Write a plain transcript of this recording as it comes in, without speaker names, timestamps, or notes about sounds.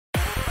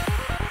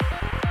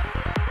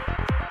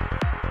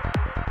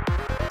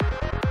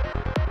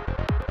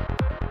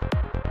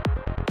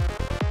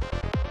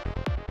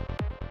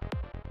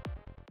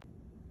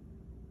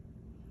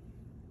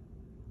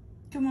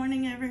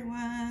morning,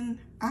 everyone.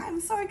 I'm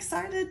so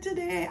excited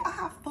today. I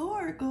have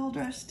 4 Gold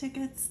Rush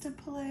tickets to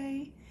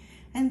play,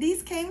 and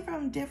these came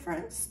from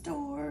different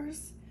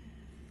stores,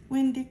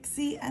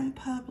 Winn-Dixie and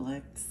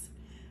Publix.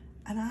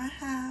 And I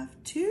have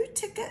 2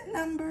 ticket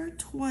number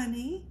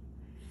 20,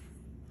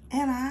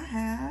 and I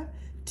have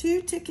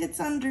 2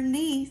 tickets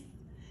underneath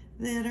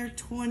that are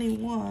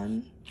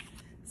 21.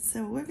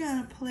 So we're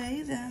gonna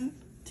play them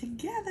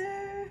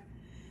together.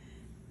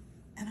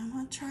 And I'm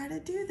gonna try to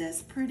do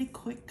this pretty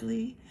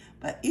quickly.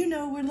 But you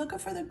know, we're looking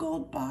for the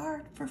gold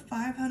bar for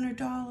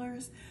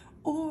 $500,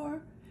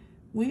 or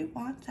we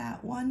want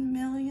that 1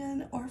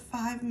 million or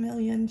 5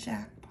 million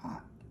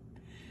jackpot.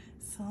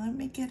 So let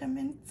me get them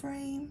in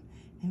frame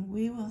and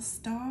we will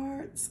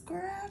start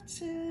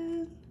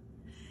scratching.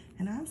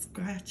 And I'm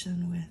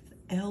scratching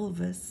with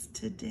Elvis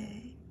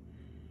today.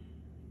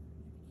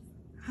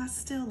 I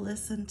still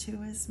listen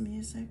to his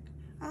music.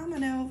 I'm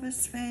an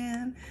Elvis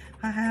fan.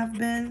 I have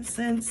been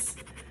since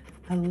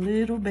a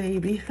little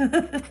baby.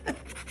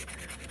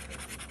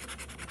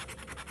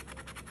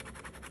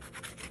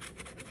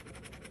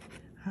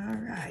 All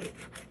right,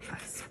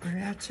 I'm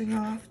scratching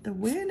off the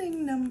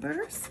winning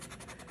numbers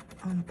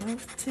on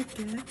both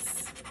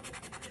tickets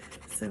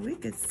so we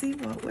can see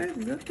what we're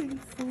looking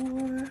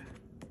for.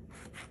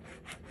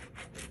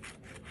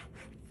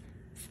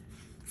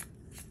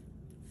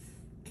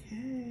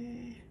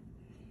 Okay.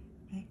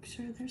 Make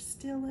sure they're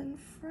still in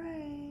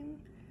frame.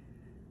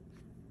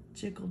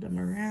 Jiggled them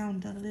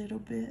around a little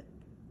bit.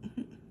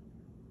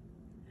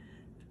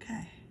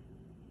 Okay.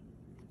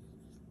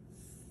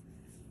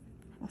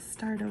 We'll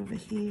start over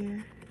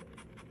here.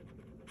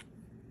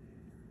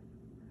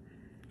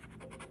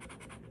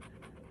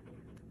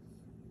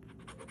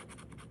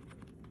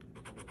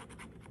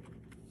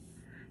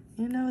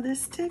 You know,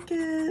 this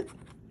ticket,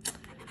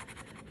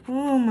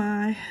 oh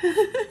my.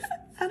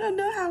 I don't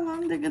know how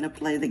long they're gonna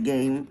play the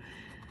game,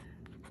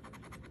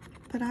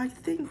 but I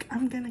think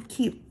I'm gonna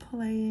keep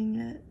playing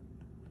it.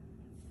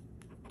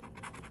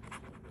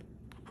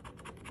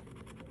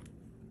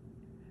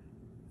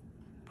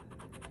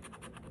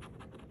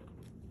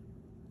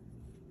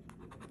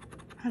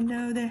 I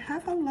know they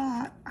have a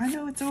lot. I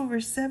know it's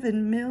over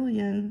 7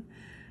 million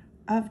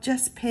of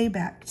just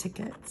payback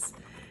tickets.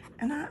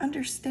 And I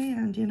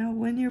understand, you know,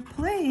 when you're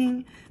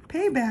playing,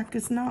 payback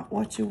is not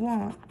what you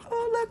want.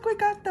 Oh, look, we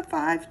got the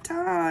 5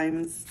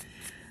 times.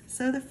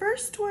 So the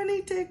first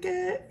 20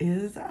 ticket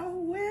is a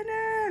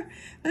winner.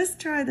 Let's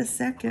try the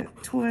second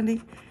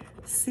 20.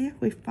 See if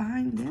we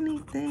find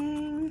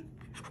anything.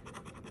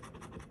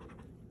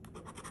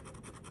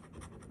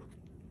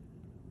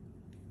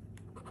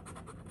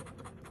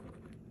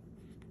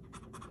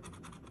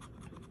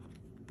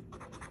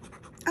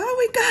 Oh,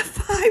 we got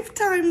 5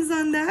 times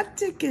on that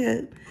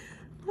ticket.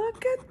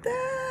 Look at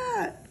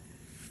that.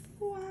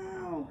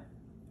 Wow.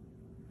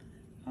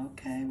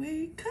 Okay,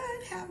 we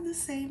could have the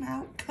same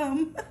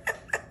outcome.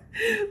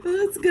 But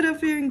let's get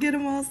up here and get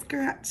them all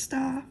scratched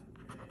off.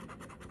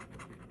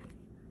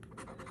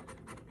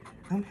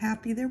 I'm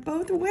happy they're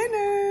both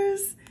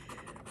winners.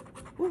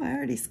 Oh, I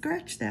already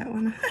scratched that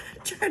one.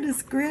 Try to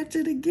scratch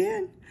it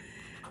again.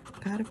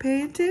 Gotta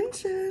pay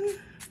attention.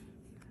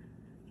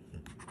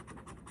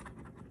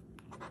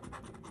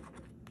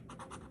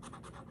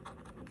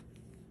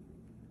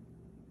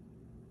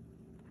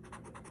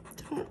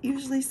 Don't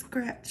usually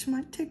scratch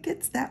my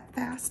tickets that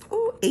fast.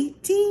 Oh,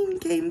 18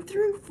 came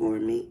through for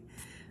me.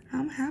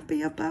 I'm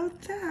happy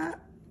about that.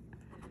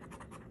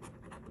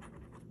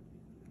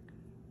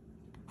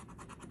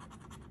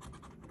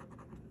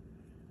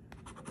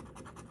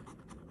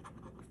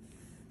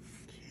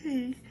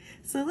 Okay,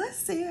 so let's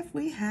see if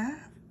we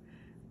have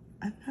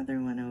another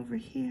one over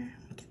here.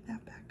 Get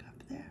that back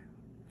up there.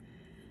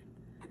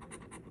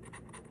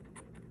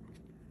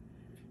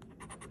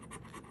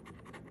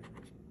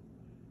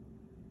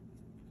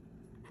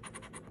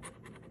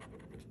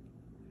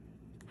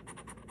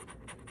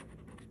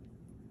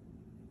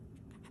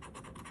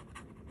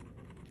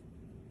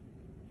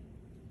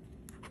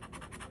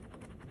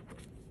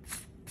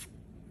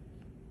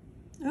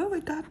 Oh,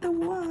 we got the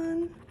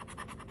 1.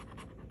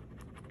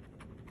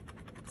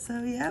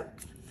 So, yep,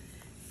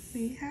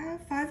 we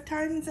have 5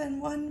 times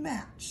and 1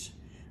 match.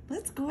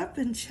 Let's go up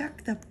and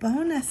check the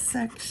bonus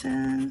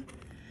section.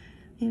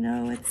 You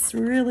know, it's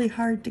really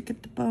hard to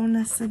get the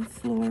bonus in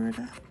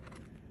Florida.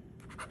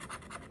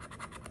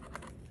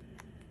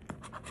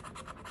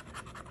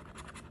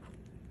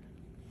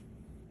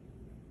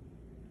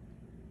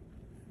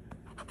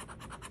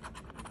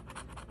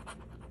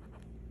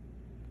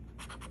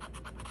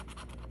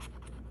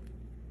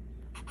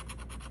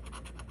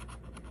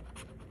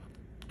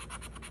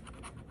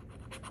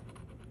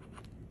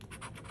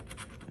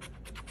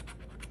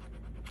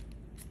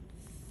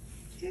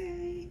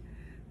 Okay,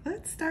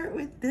 let's start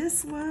with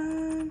this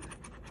one.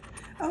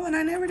 Oh, and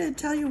I never did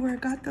tell you where I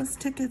got those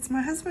tickets.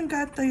 My husband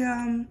got the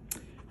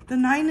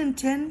 9 and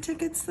 10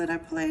 tickets that I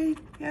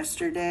played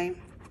yesterday.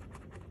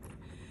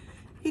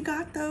 He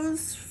got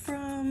those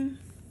from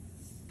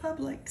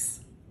Publix.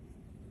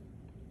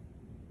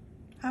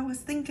 I was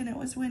thinking it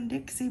was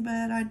Winn-Dixie,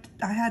 but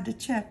I had to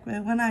check.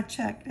 But when I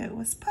checked, it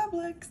was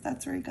Publix.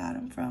 That's where he got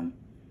them from.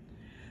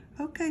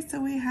 Okay, so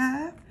we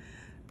have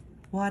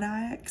What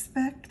I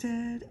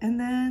Expected. And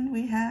then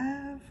we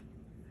have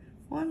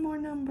one more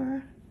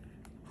number,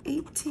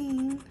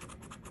 18,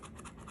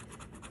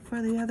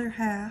 for the other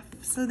half.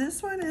 So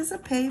this one is a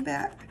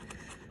payback.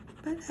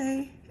 But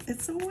hey,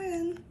 it's a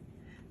win.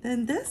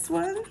 Then this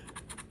one,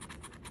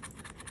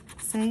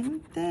 same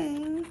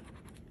thing.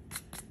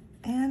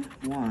 And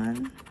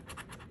 1,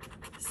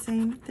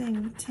 same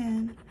thing,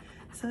 10.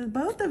 So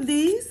both of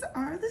these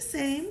are the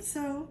same,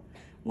 so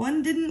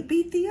one didn't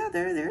beat the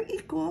other, they're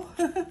equal.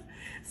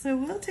 So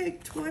we'll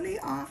take 20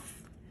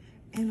 off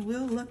and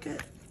we'll look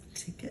at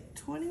ticket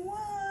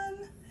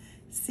 21.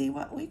 See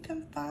what we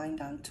can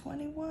find on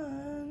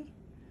 21.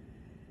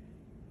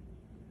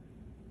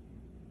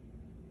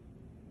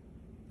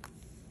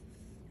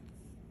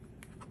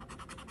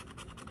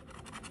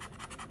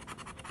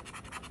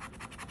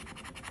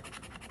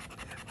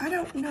 I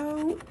don't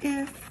know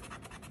if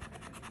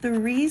the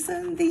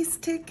reason these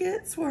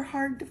tickets were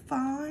hard to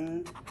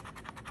find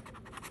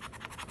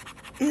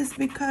is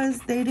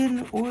because they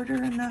didn't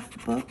order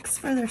enough books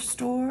for their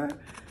store,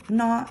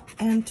 not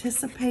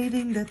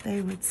anticipating that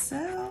they would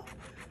sell.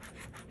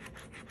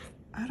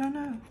 I don't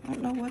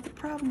know what the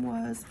problem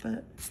was,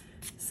 but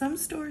some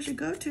stores you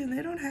go to and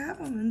they don't have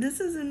them, and this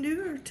is a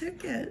newer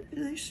ticket.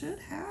 They should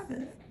have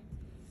it.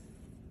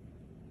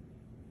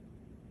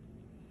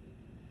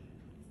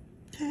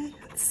 Okay,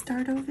 let's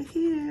start over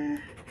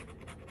here.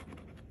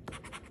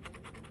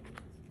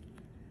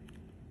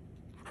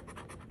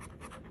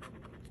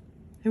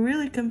 It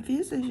really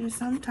confuses you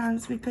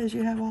sometimes because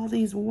you have all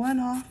these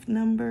one-off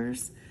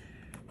numbers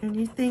and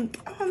you think,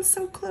 oh, I'm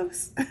so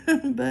close,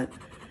 but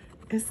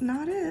it's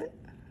not it.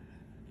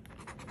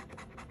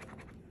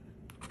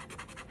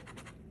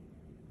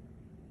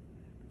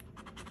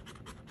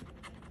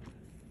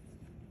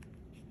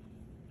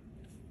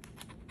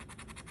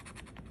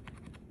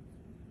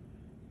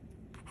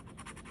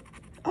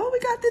 Oh, we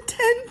got the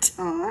 10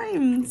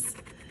 times.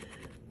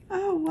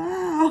 Oh,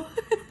 wow.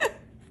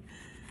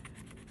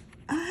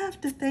 I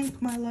have to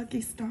thank my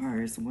lucky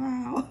stars.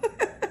 Wow.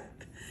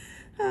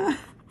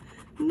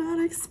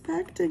 Not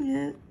expecting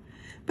it.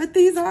 But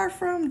these are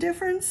from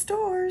different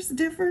stores,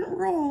 different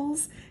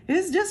rolls.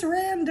 It's just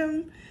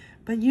random.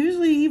 But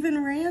usually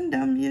even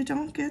random, you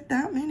don't get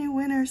that many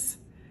winners.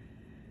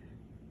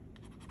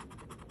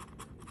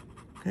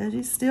 But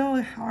you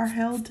still are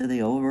held to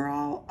the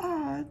overall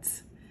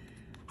odds.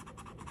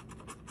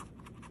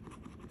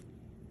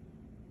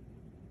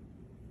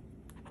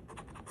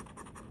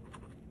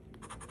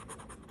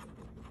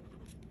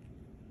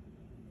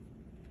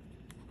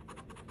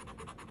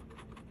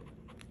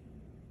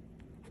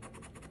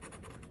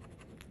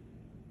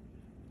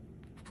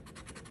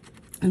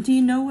 Do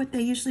you know what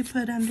they usually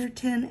put under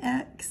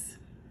 10X?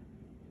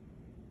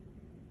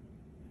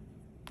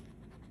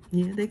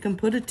 Yeah, they can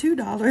put a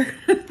 $2.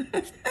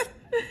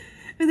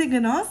 And they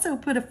can also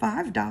put a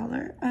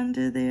 $5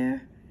 under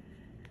there.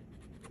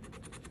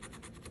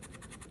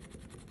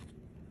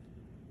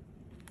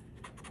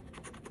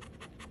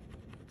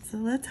 So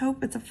let's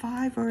hope it's a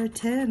 5 or a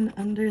 10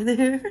 under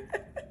there.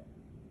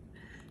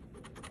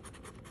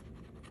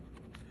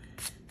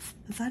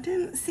 Because I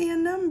didn't see a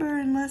number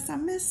unless I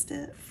missed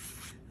it.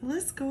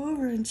 Let's go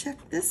over and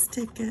check this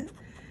ticket.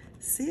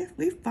 See if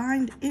we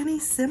find any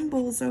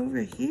symbols over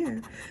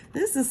here.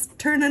 This is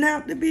turning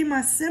out to be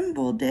my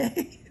symbol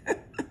day.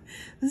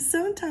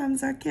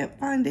 Sometimes I can't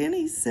find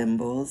any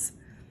symbols.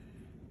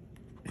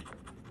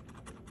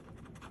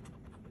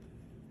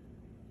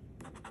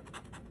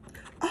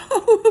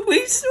 Oh,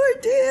 we sure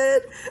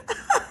did.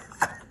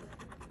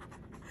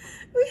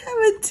 We have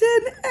a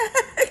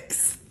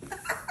 10X.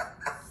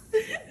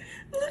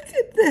 Look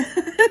at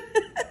that.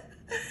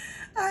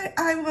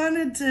 I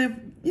wanted to,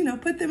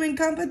 put them in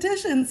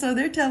competition, so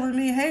they're telling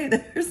me, hey,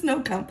 there's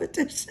no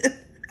competition.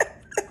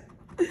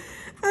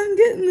 I'm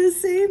getting the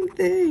same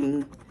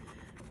thing.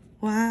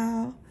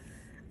 Wow.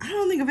 I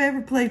don't think I've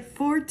ever played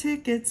 4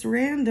 tickets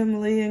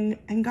randomly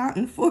and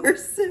gotten 4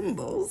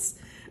 symbols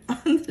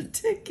on the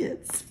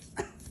tickets.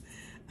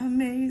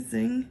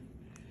 Amazing.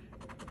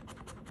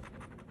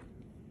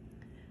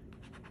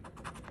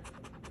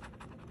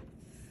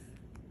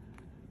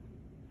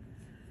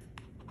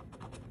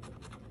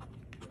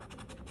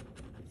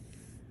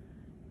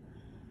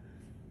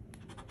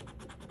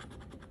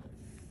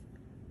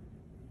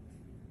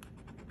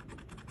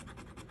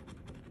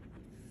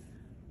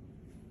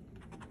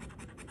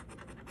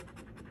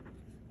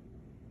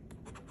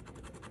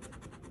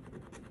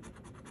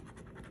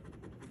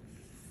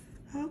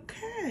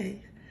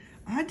 Okay,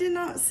 I did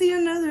not see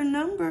another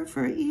number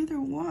for either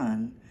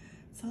one.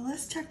 So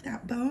let's check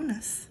that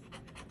bonus.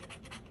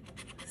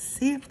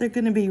 See if they're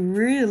going to be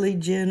really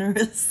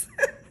generous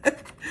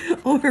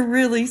or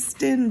really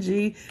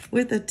stingy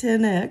with a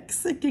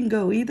 10X. It can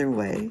go either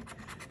way.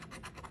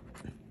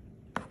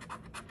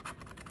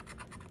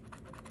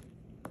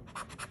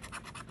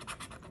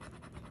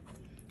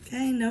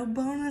 Okay, no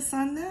bonus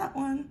on that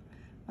one.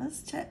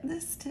 Let's check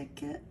this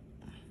ticket.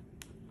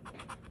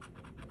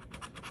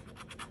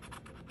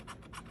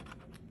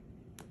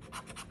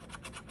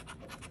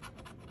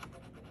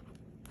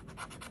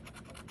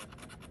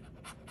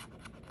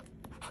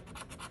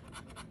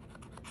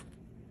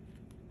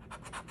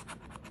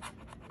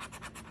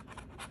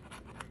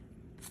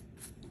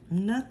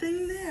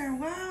 Nothing there.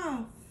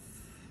 Wow.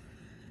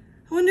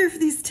 I wonder if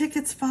these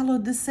tickets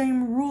followed the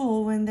same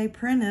rule when they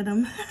printed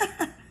them.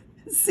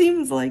 It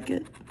seems like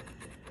it.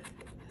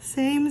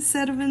 Same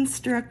set of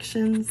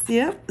instructions.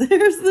 Yep,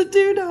 there's the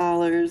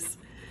 $2.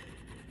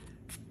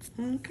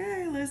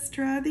 Okay, let's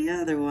try the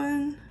other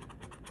one.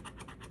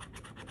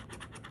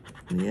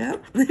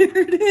 Yep, there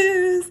it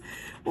is.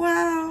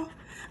 Wow.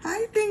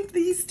 I think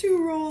these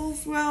two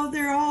rolls, well,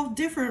 they're all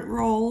different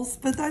rolls,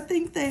 but I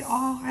think they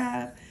all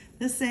have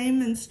the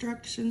same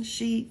instruction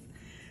sheet.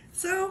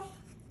 So,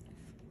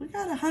 we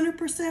got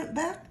 100%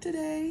 back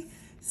today.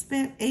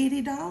 Spent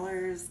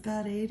 $80,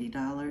 got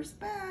 $80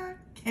 back.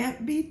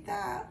 Can't beat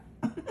that.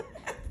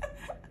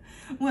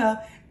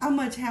 Well, I'm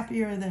much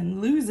happier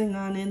than losing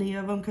on any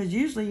of them, because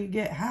usually you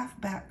get half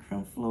back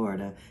from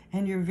Florida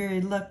and you're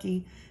very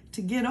lucky.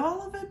 To get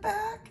all of it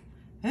back,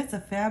 it's a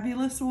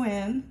fabulous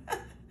win.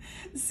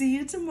 See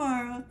you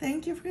tomorrow.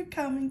 Thank you for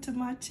coming to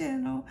my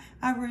channel.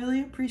 I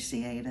really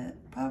appreciate it.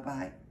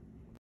 Bye-bye.